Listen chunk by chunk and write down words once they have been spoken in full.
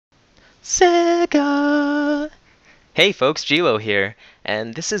Sega! Hey folks, Geewhoa here,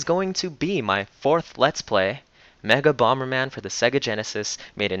 and this is going to be my fourth Let's Play, Mega Bomberman for the Sega Genesis,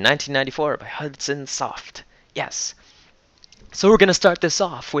 made in 1994 by Hudson Soft. Yes. So we're gonna start this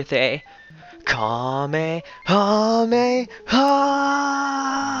off with a Kamehameha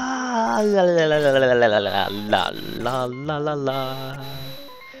la la la la la la la la la la.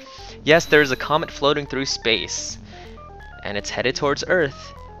 Yes, there's a comet floating through space, and it's headed towards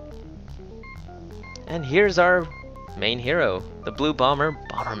Earth. And here's our main hero, the blue bomber,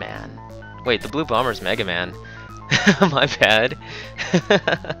 Bomberman. Wait, the blue bomber's Mega Man. My bad.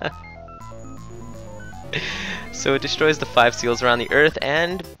 So it destroys the 5 seals around the Earth,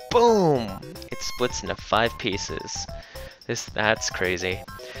 and boom! It splits into 5 pieces. That's crazy.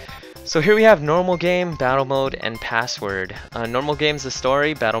 So here we have normal game, battle mode, and password. Normal game's the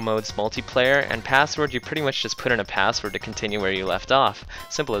story, battle mode's multiplayer, and password you pretty much just put in a password to continue where you left off.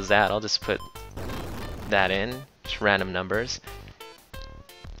 Simple as that. I'll just put that in, just random numbers.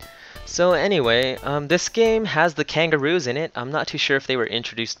 So anyway, this game has the kangaroos in it. I'm not too sure if they were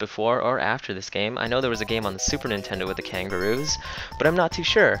introduced before or after this game. I know there was a game on the Super Nintendo with the kangaroos, but I'm not too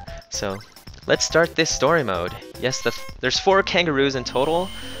sure. So let's start this story mode. Yes, there's 4 kangaroos in total,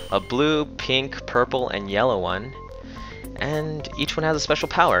 a blue, pink, purple, and yellow one, and each one has a special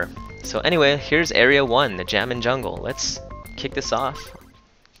power. So anyway, here's Area 1, the Jammin' Jungle. Let's kick this off.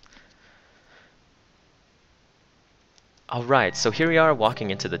 Alright, so here we are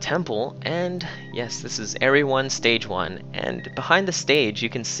walking into the temple, and yes, this is Area 1, Stage 1, and behind the stage you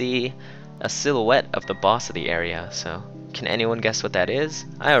can see a silhouette of the boss of the area, so can anyone guess what that is?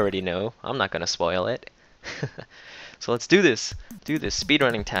 I already know, I'm not gonna spoil it. So let's do this,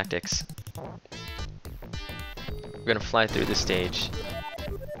 speedrunning tactics. We're gonna fly through the stage.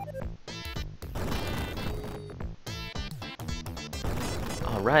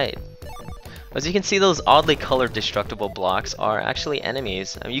 Alright. As you can see, those oddly colored destructible blocks are actually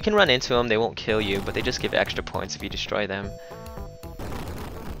enemies. I mean, you can run into them, they won't kill you, but they just give extra points if you destroy them.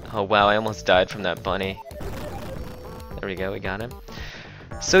 Oh wow, I almost died from that bunny. There we go, we got him.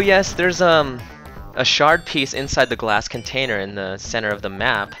 So yes, there's a shard piece inside the glass container in the center of the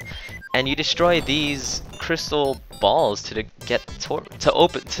map, and you destroy these crystal balls to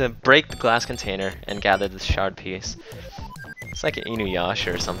break the glass container and gather the shard piece. It's like an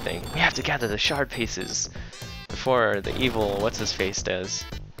Inuyasha or something. We have to gather the shard pieces before the evil what's-his-face does.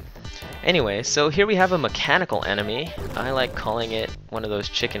 Anyway, so here we have a mechanical enemy. I like calling it one of those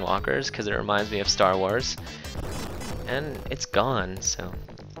chicken walkers because it reminds me of Star Wars. And it's gone, so...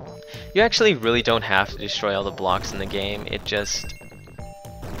 You actually really don't have to destroy all the blocks in the game. It just,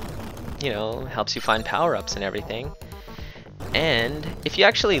 you know, helps you find power-ups and everything. And if you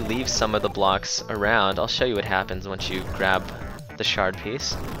actually leave some of the blocks around, I'll show you what happens once you grab the shard piece.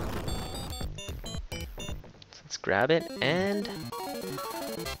 So let's grab it, and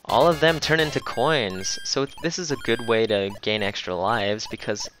all of them turn into coins. So this is a good way to gain extra lives,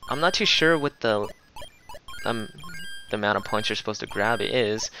 because I'm not too sure what the amount of points you're supposed to grab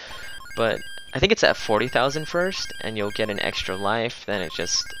is, but I think it's at 40,000 first, and you'll get an extra life, then it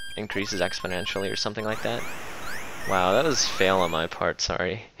just increases exponentially or something like that. Wow, that was a fail on my part,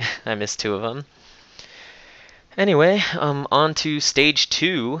 sorry. I missed 2 of them. Anyway, on to Stage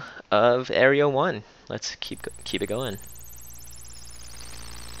 2 of Area 1. Let's keep it going.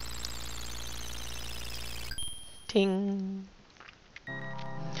 Ting!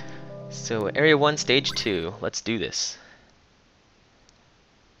 So, Area 1, Stage 2. Let's do this.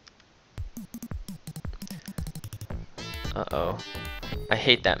 Uh-oh. I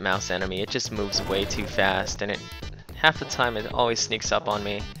hate that mouse enemy. It just moves way too fast, and half the time it always sneaks up on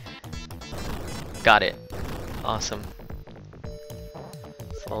me. Got it. Awesome.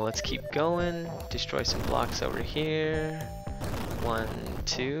 So let's keep going. Destroy some blocks over here. 1,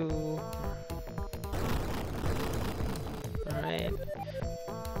 2. Alright.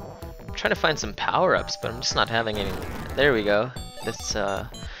 I'm trying to find some power-ups, but I'm just not having any. There we go. This that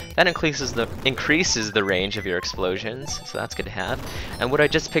increases the range of your explosions, so that's good to have. And what I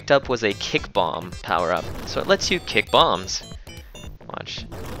just picked up was a kick bomb power-up, so it lets you kick bombs. Watch,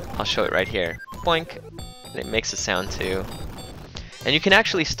 I'll show it right here. Boink, and it makes a sound too. And you can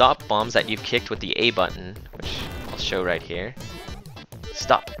actually stop bombs that you've kicked with the A button, which I'll show right here.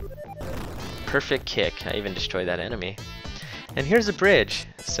 Stop. Perfect kick. I even destroyed that enemy. And here's a bridge.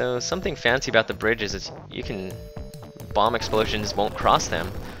 So something fancy about the bridge is bomb explosions won't cross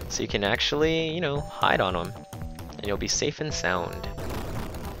them. So you can actually, you know, hide on them, and you'll be safe and sound.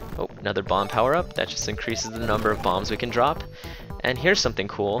 Oh, another bomb power-up. That just increases the number of bombs we can drop. And here's something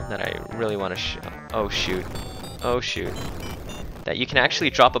cool that I really want to show. Oh shoot. Oh shoot. that you can actually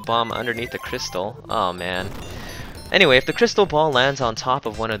drop a bomb underneath the crystal. Oh man. Anyway, if the crystal ball lands on top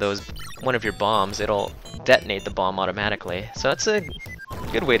of one of your bombs, it'll detonate the bomb automatically. So that's a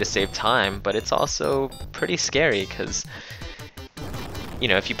good way to save time, but it's also pretty scary because, you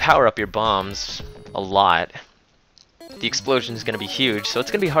know, if you power up your bombs a lot, the explosion is going to be huge, so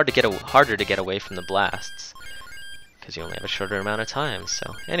it's going to be harder to get away from the blasts because you only have a shorter amount of time.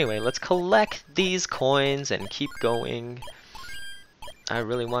 So anyway, let's collect these coins and keep going. I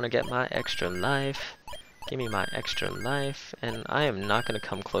really want to get my extra life. Give me my extra life, and I am not going to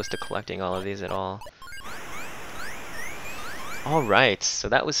come close to collecting all of these at all. Alright, so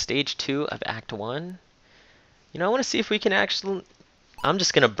that was stage 2 of Act 1. You know, I want to see if we can actually... I'm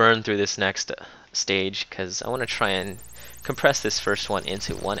just going to burn through this next stage because I want to try and compress this first one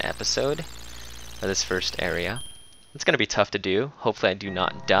into one episode, or this first area. It's going to be tough to do. Hopefully I do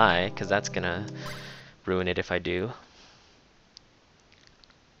not die, because that's going to ruin it if I do.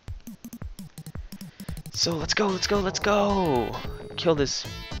 So let's go, let's go, let's go! Kill this...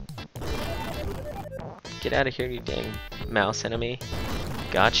 Get out of here, you dang mouse enemy.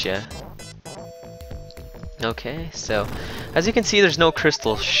 Gotcha. Okay, so as you can see, there's no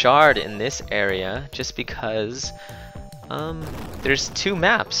crystal shard in this area just because there's 2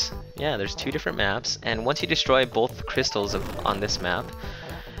 maps. Yeah, there's 2 different maps, and once you destroy both crystals on this map,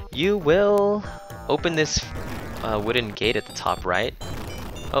 you will open this wooden gate at the top right.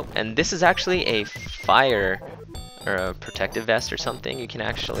 Oh, and this is actually a fire or a protective vest or something. You can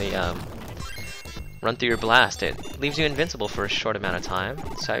actually run through your blast. It leaves you invincible for a short amount of time.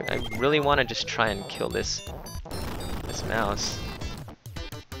 So I really want to just try and kill this mouse.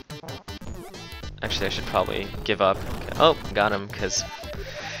 Actually, I should probably give up. Oh, got him, because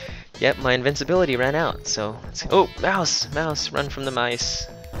yep, my invincibility ran out. So let's, oh, mouse, run from the mice.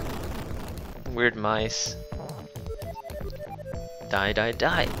 Weird mice. Die, die,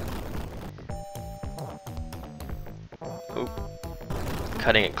 die. Oh,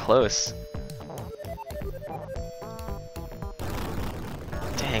 cutting it close.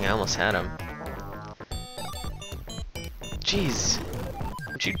 Dang, I almost had him. Jeez.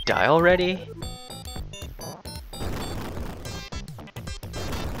 Would you die already?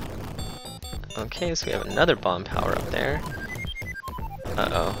 Okay, so we have another bomb power up there.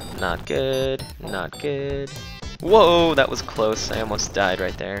 Uh-oh. Not good. Not good. Whoa, that was close. I almost died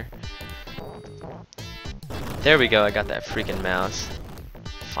right there. There we go, I got that freaking mouse.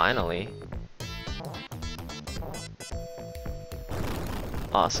 Finally.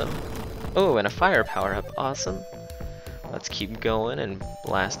 Awesome. Oh, and a fire power up. Awesome. Let's keep going and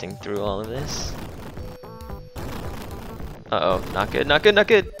blasting through all of this. Uh-oh, not good, not good, not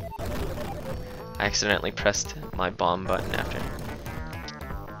good! I accidentally pressed my bomb button after.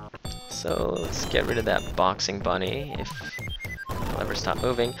 So let's get rid of that boxing bunny if I'll ever stop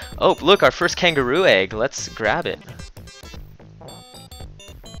moving. Oh, look, our first kangaroo egg. Let's grab it.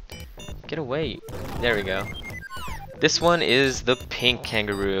 Get away. There we go. This one is the pink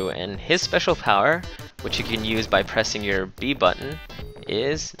kangaroo, and his special power, which you can use by pressing your B button,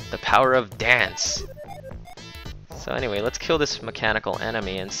 is the power of dance. So anyway, let's kill this mechanical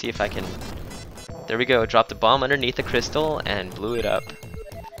enemy and see if I can... There we go, dropped a bomb underneath the crystal and blew it up.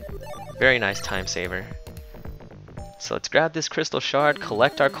 Very nice time saver. So let's grab this crystal shard,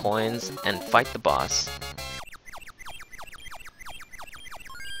 collect our coins, and fight the boss.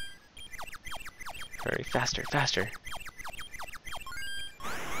 Hurry, faster, faster.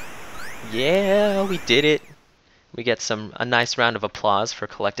 Yeah, we did it. We get a nice round of applause for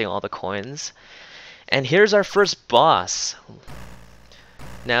collecting all the coins. And here's our first boss.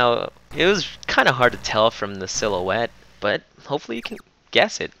 Now, it was kind of hard to tell from the silhouette, but hopefully you can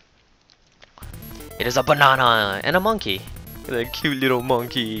guess it. It is a banana and a monkey. Look at that cute little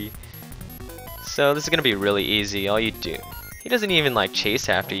monkey. So this is gonna be really easy. All you do, he doesn't even like chase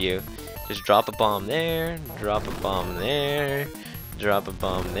after you. Just drop a bomb there, drop a bomb there, drop a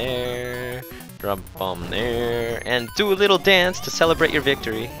bomb there, drop a bomb there, and do a little dance to celebrate your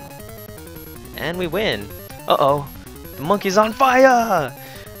victory. And we win. Uh-oh, the monkey's on fire!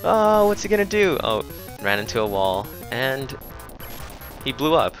 Oh, what's he gonna do? Oh, ran into a wall, and he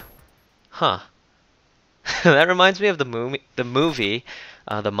blew up. Huh. That reminds me of the movie,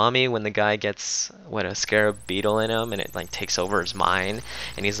 The Mummy, when the guy gets, a scarab beetle in him, and it like takes over his mind,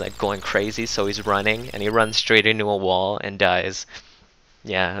 and he's like going crazy, so he's running, and he runs straight into a wall and dies.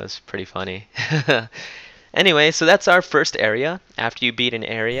 Yeah, it was pretty funny. Anyway, so that's our first area. After you beat an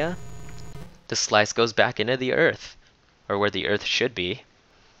area, the slice goes back into the earth, or where the earth should be.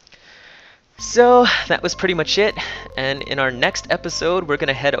 So that was pretty much it, and in our next episode we're going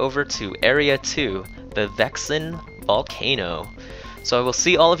to head over to Area 2, the Vexen volcano. So I will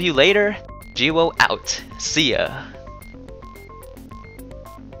see all of you later. Geewhoa out. See ya.